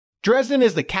Dresden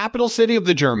is the capital city of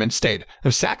the German state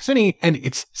of Saxony and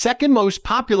its second most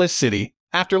populous city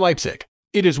after Leipzig.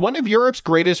 It is one of Europe's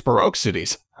greatest Baroque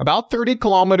cities, about 30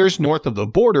 kilometers north of the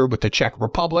border with the Czech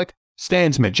Republic,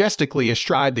 stands majestically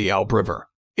astride the Elbe River.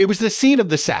 It was the seat of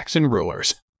the Saxon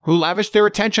rulers, who lavished their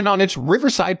attention on its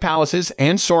riverside palaces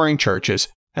and soaring churches,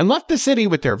 and left the city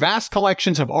with their vast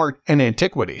collections of art and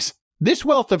antiquities. This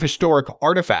wealth of historic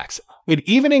artifacts, it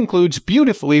even includes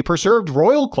beautifully preserved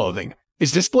royal clothing,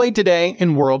 is displayed today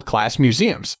in world-class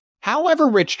museums. However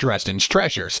rich Dresden's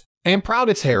treasures and proud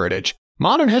its heritage,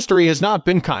 modern history has not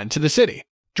been kind to the city.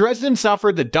 Dresden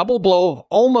suffered the double blow of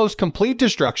almost complete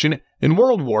destruction in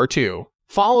World War II,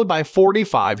 followed by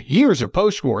 45 years of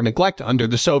post-war neglect under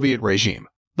the Soviet regime.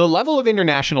 The level of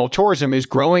international tourism is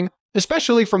growing,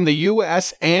 especially from the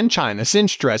US and China,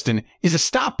 since Dresden is a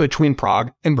stop between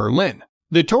Prague and Berlin.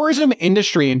 The tourism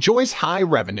industry enjoys high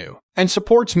revenue and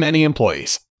supports many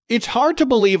employees. It's hard to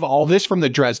believe all this from the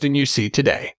Dresden you see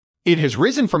today. It has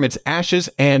risen from its ashes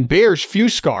and bears few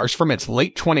scars from its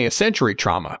late 20th century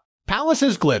trauma.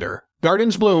 Palaces glitter,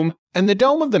 gardens bloom, and the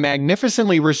dome of the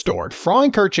magnificently restored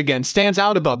Frauenkirche again stands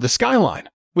out above the skyline.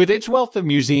 With its wealth of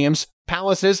museums,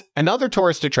 palaces, and other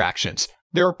tourist attractions,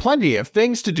 there are plenty of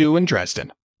things to do in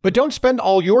Dresden. But don't spend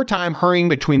all your time hurrying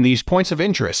between these points of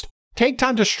interest. Take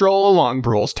time to stroll along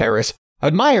Bruhl's Terrace,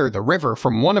 admire the river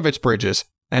from one of its bridges,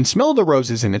 and smell the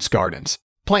roses in its gardens.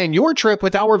 Plan your trip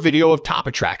with our video of top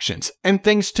attractions and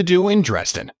things to do in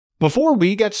Dresden. Before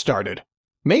we get started,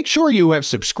 make sure you have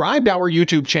subscribed our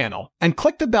YouTube channel and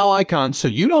click the bell icon so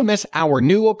you don't miss our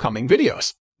new upcoming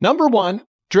videos. Number 1.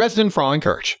 Dresden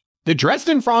Frauenkirche. The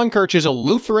Dresden Frauenkirche is a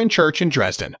Lutheran church in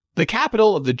Dresden, the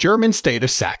capital of the German state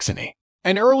of Saxony.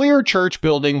 An earlier church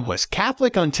building was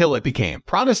Catholic until it became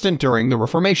Protestant during the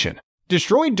Reformation.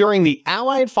 Destroyed during the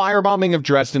Allied firebombing of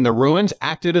Dresden, the ruins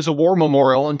acted as a war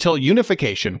memorial until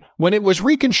unification, when it was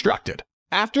reconstructed.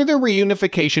 After the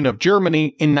reunification of Germany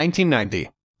in 1990,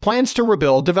 plans to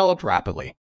rebuild developed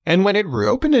rapidly, and when it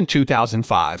reopened in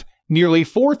 2005, nearly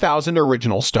 4,000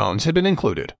 original stones had been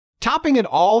included. Topping it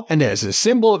all, and as a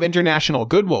symbol of international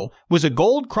goodwill, was a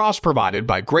gold cross provided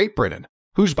by Great Britain,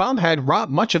 whose bomb had wrought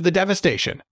much of the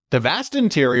devastation. The vast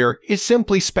interior is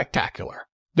simply spectacular.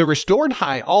 The restored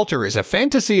high altar is a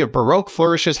fantasy of Baroque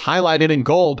flourishes highlighted in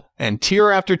gold, and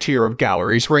tier after tier of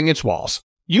galleries ring its walls.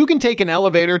 You can take an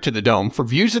elevator to the dome for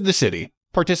views of the city,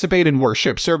 participate in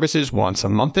worship services once a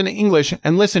month in English,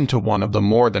 and listen to one of the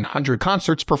more than 100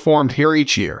 concerts performed here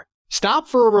each year. Stop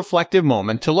for a reflective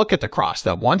moment to look at the cross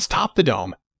that once topped the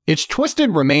dome, its twisted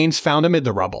remains found amid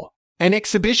the rubble. An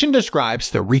exhibition describes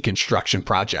the reconstruction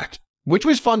project, which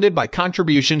was funded by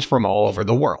contributions from all over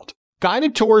the world.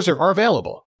 Guided tours are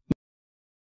available.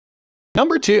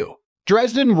 Number 2.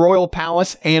 Dresden Royal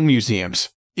Palace and Museums.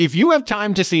 If you have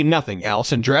time to see nothing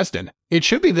else in Dresden, it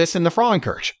should be this in the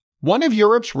Frauenkirche. One of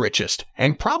Europe's richest,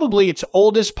 and probably its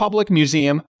oldest public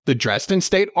museum, the Dresden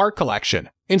State Art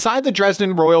Collection, inside the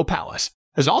Dresden Royal Palace,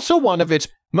 is also one of its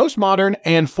most modern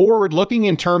and forward-looking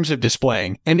in terms of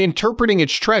displaying and interpreting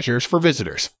its treasures for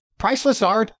visitors. Priceless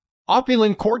art,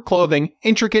 opulent court clothing,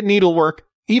 intricate needlework,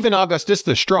 even Augustus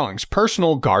the Strong's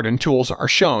personal garden tools are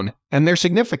shown and their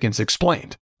significance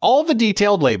explained. All the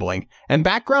detailed labeling and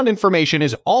background information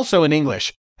is also in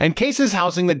English, and cases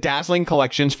housing the dazzling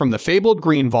collections from the fabled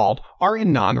Green Vault are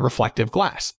in non-reflective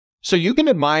glass, so you can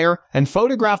admire and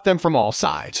photograph them from all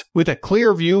sides with a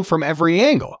clear view from every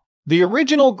angle. The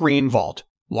original Green Vault,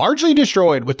 largely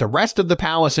destroyed with the rest of the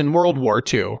palace in World War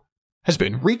II, has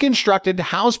been reconstructed to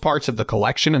house parts of the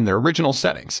collection in their original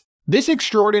settings. This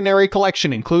extraordinary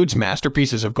collection includes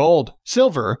masterpieces of gold,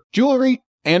 silver, jewelry,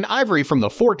 and ivory from the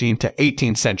 14th to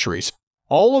 18th centuries,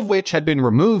 all of which had been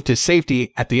removed to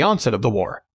safety at the onset of the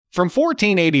war. From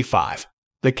 1485,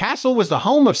 the castle was the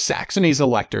home of Saxony's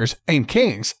electors and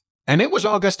kings, and it was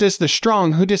Augustus the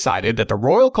Strong who decided that the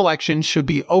royal collection should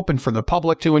be open for the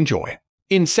public to enjoy.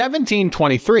 In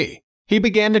 1723, he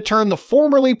began to turn the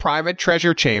formerly private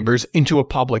treasure chambers into a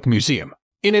public museum.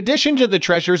 In addition to the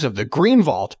treasures of the Green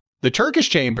Vault, the Turkish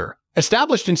Chamber,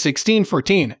 established in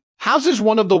 1614, houses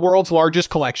one of the world's largest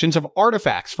collections of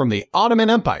artifacts from the Ottoman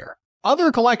Empire.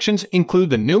 Other collections include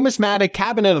the numismatic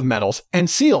cabinet of medals and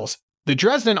seals, the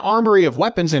Dresden Armory of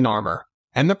weapons and armor,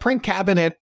 and the print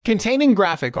cabinet containing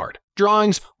graphic art,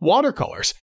 drawings,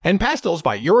 watercolors, and pastels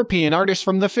by European artists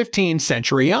from the 15th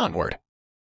century onward.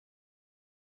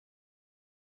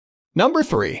 Number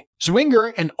 3.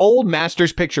 Zwinger and Old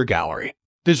Masters Picture Gallery.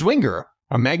 The Zwinger,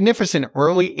 a magnificent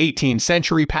early 18th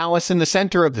century palace in the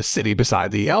center of the city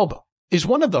beside the Elbe, is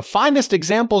one of the finest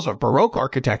examples of Baroque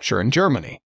architecture in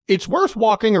Germany. It's worth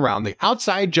walking around the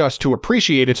outside just to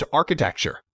appreciate its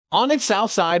architecture. On its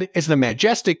south side is the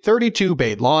majestic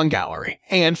 32-bay-long gallery,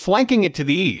 and flanking it to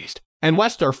the east and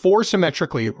west are four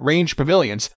symmetrically arranged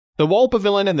pavilions, the Wall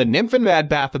Pavilion and the Nymph and Mad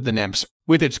Bath of the Nymphs,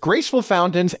 with its graceful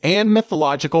fountains and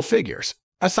mythological figures.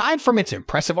 Aside from its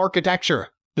impressive architecture,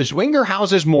 the Zwinger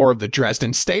houses more of the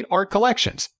Dresden state art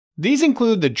collections. These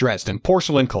include the Dresden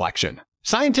Porcelain Collection,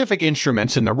 scientific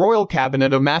instruments in the Royal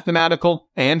Cabinet of Mathematical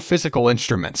and Physical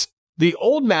Instruments, the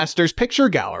Old Masters Picture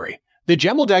Gallery. The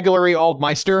Gemäldegalerie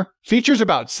Altmeister features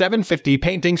about 750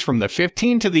 paintings from the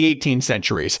 15th to the 18th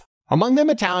centuries, among them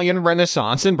Italian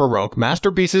Renaissance and Baroque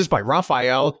masterpieces by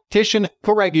Raphael, Titian,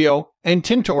 Correggio, and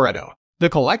Tintoretto. The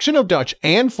collection of Dutch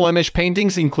and Flemish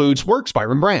paintings includes works by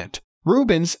Rembrandt,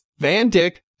 Rubens, Van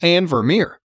Dyck, and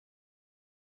Vermeer.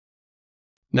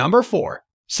 Number 4.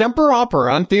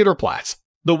 Semperoper on Theaterplatz.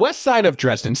 The west side of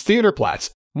Dresden's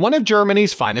Theaterplatz, one of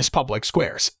Germany's finest public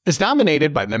squares, is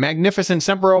dominated by the magnificent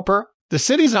Semperoper, the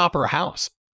city's opera house.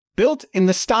 Built in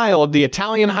the style of the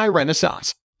Italian High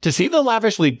Renaissance. To see the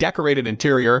lavishly decorated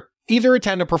interior, either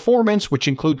attend a performance which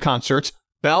include concerts,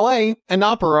 ballet, and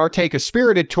opera, or take a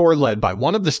spirited tour led by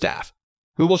one of the staff,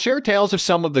 who will share tales of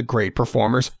some of the great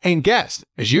performers and guests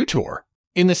as you tour.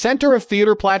 In the center of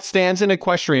Theaterplatz stands an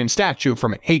equestrian statue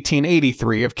from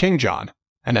 1883 of King John,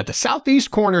 and at the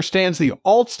southeast corner stands the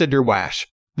Altstädter Wache,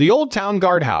 the Old Town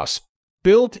Guardhouse,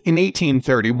 built in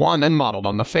 1831 and modeled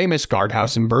on the famous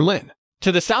guardhouse in Berlin.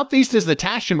 To the southeast is the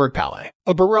Taschenberg Palais,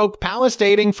 a Baroque palace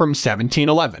dating from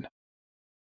 1711.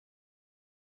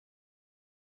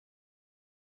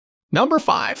 Number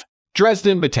 5.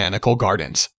 Dresden Botanical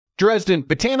Gardens. Dresden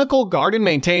Botanical Garden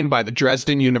maintained by the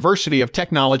Dresden University of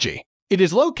Technology. It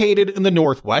is located in the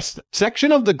northwest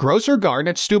section of the Grosser Garten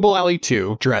at Stubel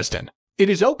 2, Dresden.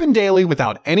 It is open daily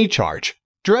without any charge.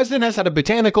 Dresden has had a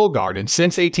botanical garden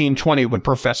since 1820 when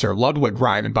Professor Ludwig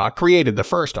Reinbach created the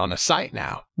first on a site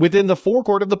now within the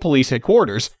forecourt of the police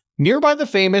headquarters, nearby the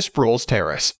famous Bruhl's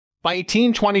Terrace. By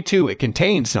 1822, it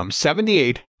contained some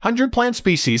 7,800 plant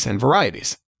species and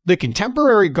varieties. The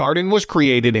contemporary garden was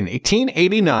created in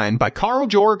 1889 by Carl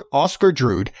Georg Oskar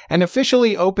Drude and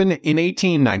officially opened in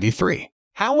 1893.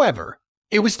 However,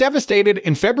 it was devastated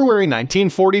in February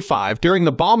 1945 during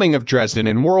the bombing of Dresden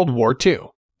in World War II.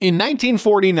 In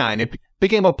 1949, it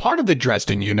became a part of the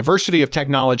Dresden University of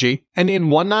Technology and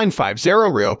in 1950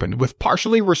 reopened with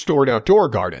partially restored outdoor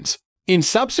gardens. In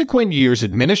subsequent years,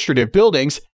 administrative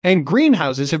buildings and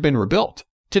greenhouses have been rebuilt.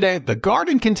 Today, the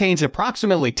garden contains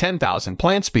approximately 10,000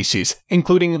 plant species,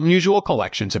 including unusual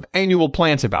collections of annual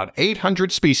plants, about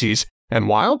 800 species, and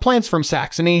wild plants from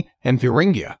Saxony and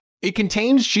Thuringia. It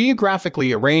contains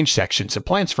geographically arranged sections of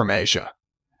plants from Asia,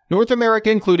 North America,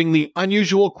 including the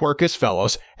unusual Quercus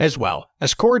fellows, as well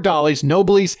as Corydalis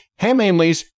nobilis,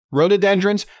 Hamamelis,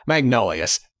 rhododendrons,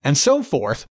 magnolias, and so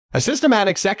forth, a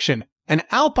systematic section, an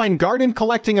alpine garden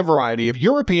collecting a variety of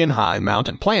European high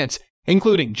mountain plants,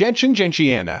 including Gentian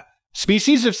gentiana,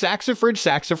 species of Saxifrage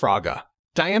saxifraga,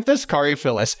 Dianthus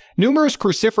caryophyllus, numerous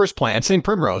cruciferous plants and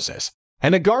primroses,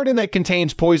 and a garden that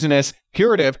contains poisonous,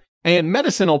 curative, and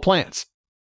medicinal plants.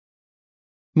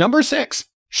 Number 6.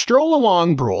 Stroll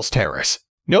along Bruhl's Terrace.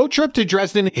 No trip to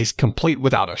Dresden is complete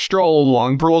without a stroll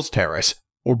along Bruhl's Terrace,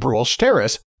 or Bruhl's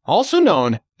Terrace, also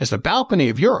known as the Balcony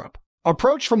of Europe.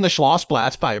 Approach from the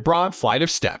Schlossplatz by a broad flight of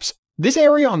steps. This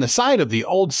area on the side of the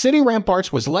old city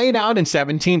ramparts was laid out in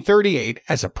 1738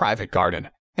 as a private garden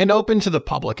and opened to the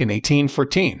public in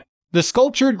 1814. The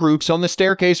sculptured groups on the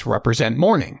staircase represent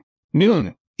morning,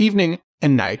 noon, evening,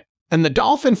 and night, and the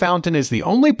dolphin fountain is the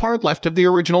only part left of the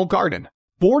original garden.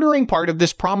 Bordering part of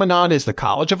this promenade is the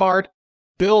College of Art,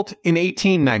 built in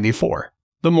 1894.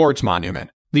 The Mords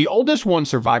Monument, the oldest one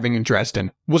surviving in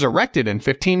Dresden, was erected in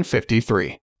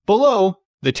 1553. Below,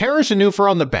 the Terrace Ufer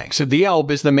on the banks of the Elbe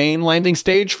is the main landing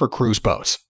stage for cruise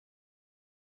boats.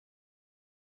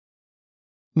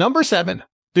 Number 7.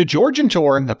 The Georgian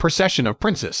Tor and the Procession of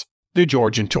Princes. The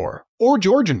Georgian Tor, or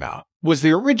Georgenbau, was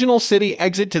the original city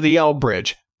exit to the Elbe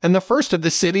Bridge and the first of the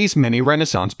city's many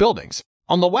Renaissance buildings.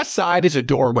 On the west side is a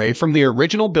doorway from the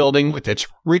original building with its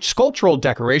rich sculptural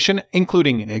decoration,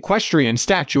 including an equestrian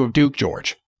statue of Duke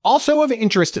George. Also of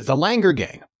interest is the Langer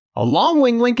Gang, a long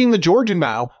wing linking the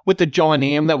Georgenbau with the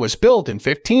Johanneum that was built in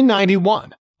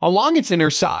 1591. Along its inner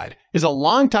side is a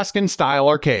long Tuscan-style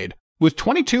arcade with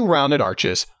 22 rounded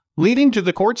arches leading to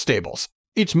the court stables.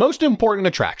 Its most important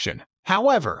attraction,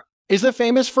 however, is the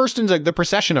famous Fürstenzug, the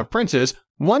Procession of Princes,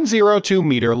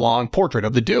 102-meter-long portrait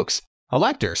of the dukes,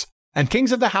 electors, and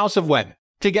kings of the House of Wettin,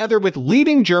 together with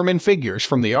leading German figures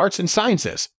from the arts and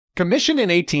sciences. Commissioned in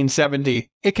 1870,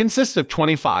 it consists of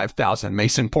 25,000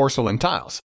 mason porcelain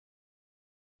tiles.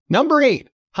 Number 8.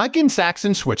 Hike in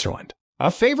Saxon, Switzerland. A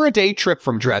favorite day trip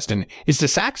from Dresden is to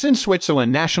Saxony,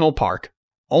 Switzerland National Park,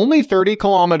 only 30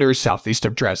 kilometers southeast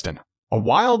of Dresden. A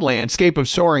wild landscape of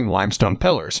soaring limestone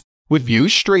pillars, with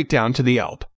views straight down to the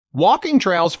Alp. Walking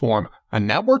trails form a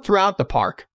network throughout the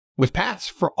park, with paths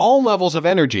for all levels of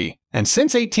energy, and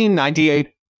since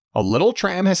 1898, a little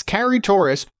tram has carried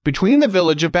tourists between the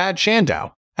village of Bad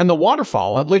Schandau and the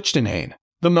waterfall at Lichtenhain.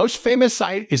 The most famous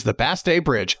site is the Bastei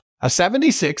Bridge, a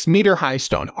 76-meter-high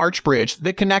stone arch bridge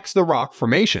that connects the rock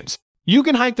formations. You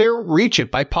can hike there or reach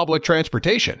it by public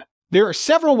transportation. There are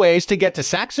several ways to get to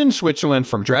Saxony, Switzerland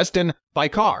from Dresden: by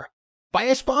car, by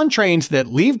S-Bahn trains that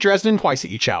leave Dresden twice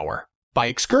each hour, by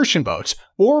excursion boats,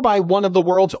 or by one of the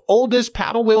world's oldest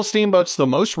paddle wheel steamboats, the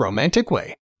most romantic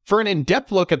way. For an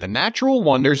in-depth look at the natural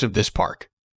wonders of this park,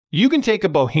 you can take a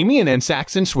Bohemian and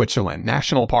Saxony, Switzerland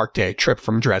National Park day trip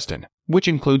from Dresden, which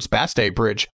includes Bastei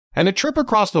Bridge, and a trip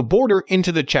across the border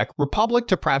into the Czech Republic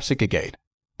to Pravsika Gate,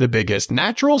 the biggest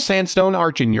natural sandstone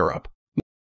arch in Europe.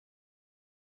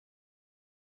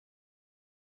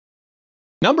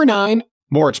 Number 9.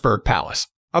 Moritzburg Palace.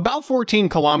 About 14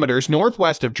 kilometers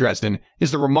northwest of Dresden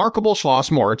is the remarkable Schloss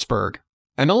Moritzburg,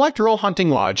 an electoral hunting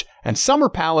lodge and summer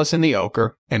palace in the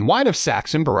ochre and white of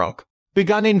Saxon Baroque.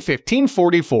 Begun in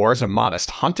 1544 as a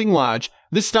modest hunting lodge,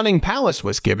 this stunning palace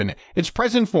was given its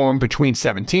present form between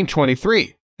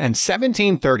 1723 and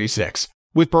 1736,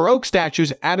 with Baroque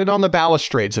statues added on the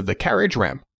balustrades of the carriage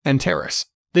ramp and terrace.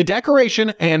 The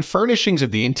decoration and furnishings of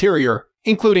the interior,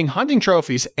 including hunting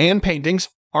trophies and paintings,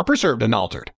 are preserved and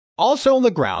altered. Also on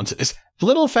the grounds is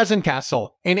Little Pheasant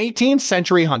Castle, an 18th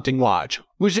century hunting lodge,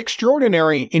 whose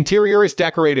extraordinary interior is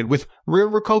decorated with rare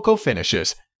Rococo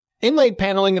finishes, inlaid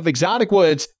paneling of exotic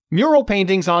woods, mural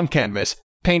paintings on canvas,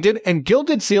 painted and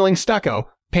gilded ceiling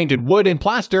stucco, painted wood and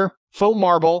plaster, faux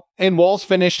marble, and walls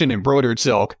finished in embroidered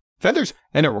silk, feathers,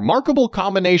 and a remarkable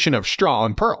combination of straw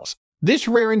and pearls. This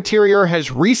rare interior has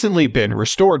recently been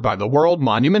restored by the World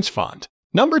Monuments Fund.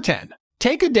 Number 10.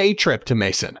 Take a day trip to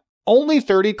Meissen. Only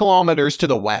 30 kilometers to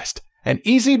the west, and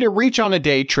easy to reach on a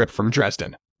day trip from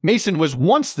Dresden. Meissen was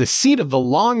once the seat of the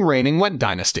long-reigning Wendt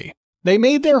dynasty. They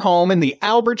made their home in the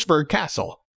Albertsberg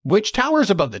Castle, which towers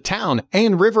above the town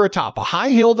and river atop a high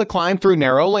hill. The climb through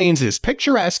narrow lanes is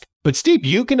picturesque, but steep.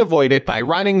 You can avoid it by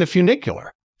riding the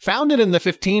funicular. Founded in the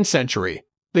 15th century,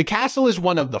 the castle is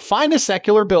one of the finest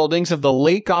secular buildings of the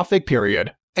late Gothic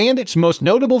period, and its most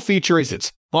notable feature is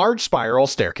its large spiral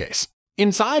staircase.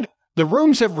 Inside, the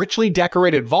rooms have richly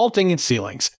decorated vaulting and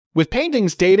ceilings, with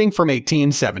paintings dating from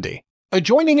 1870.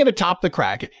 Adjoining it atop the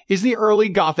crag is the early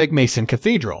Gothic Meissen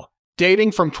Cathedral,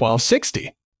 dating from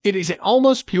 1260. It is an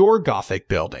almost pure Gothic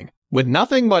building, with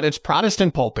nothing but its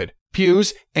Protestant pulpit,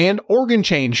 pews, and organ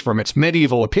changed from its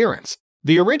medieval appearance.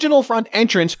 The original front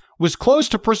entrance was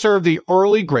closed to preserve the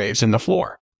early graves in the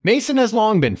floor. Meissen has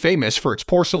long been famous for its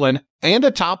porcelain, and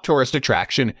a top tourist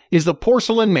attraction is the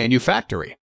Porcelain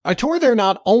Manufactory. A tour there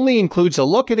not only includes a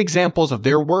look at examples of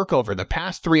their work over the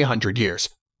past 300 years,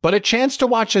 but a chance to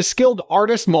watch a skilled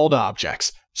artist mold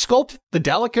objects, sculpt the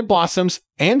delicate blossoms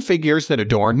and figures that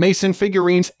adorn Meissen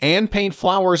figurines, and paint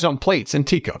flowers on plates and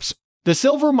teacups. The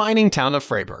silver mining town of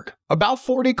Freiburg, about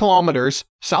 40 kilometers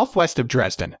southwest of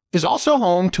Dresden, is also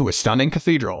home to a stunning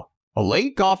cathedral, a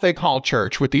late Gothic hall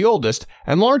church with the oldest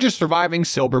and largest surviving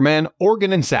Silbermann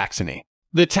organ in Saxony.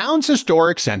 The town's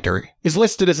historic center is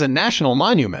listed as a national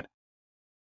monument,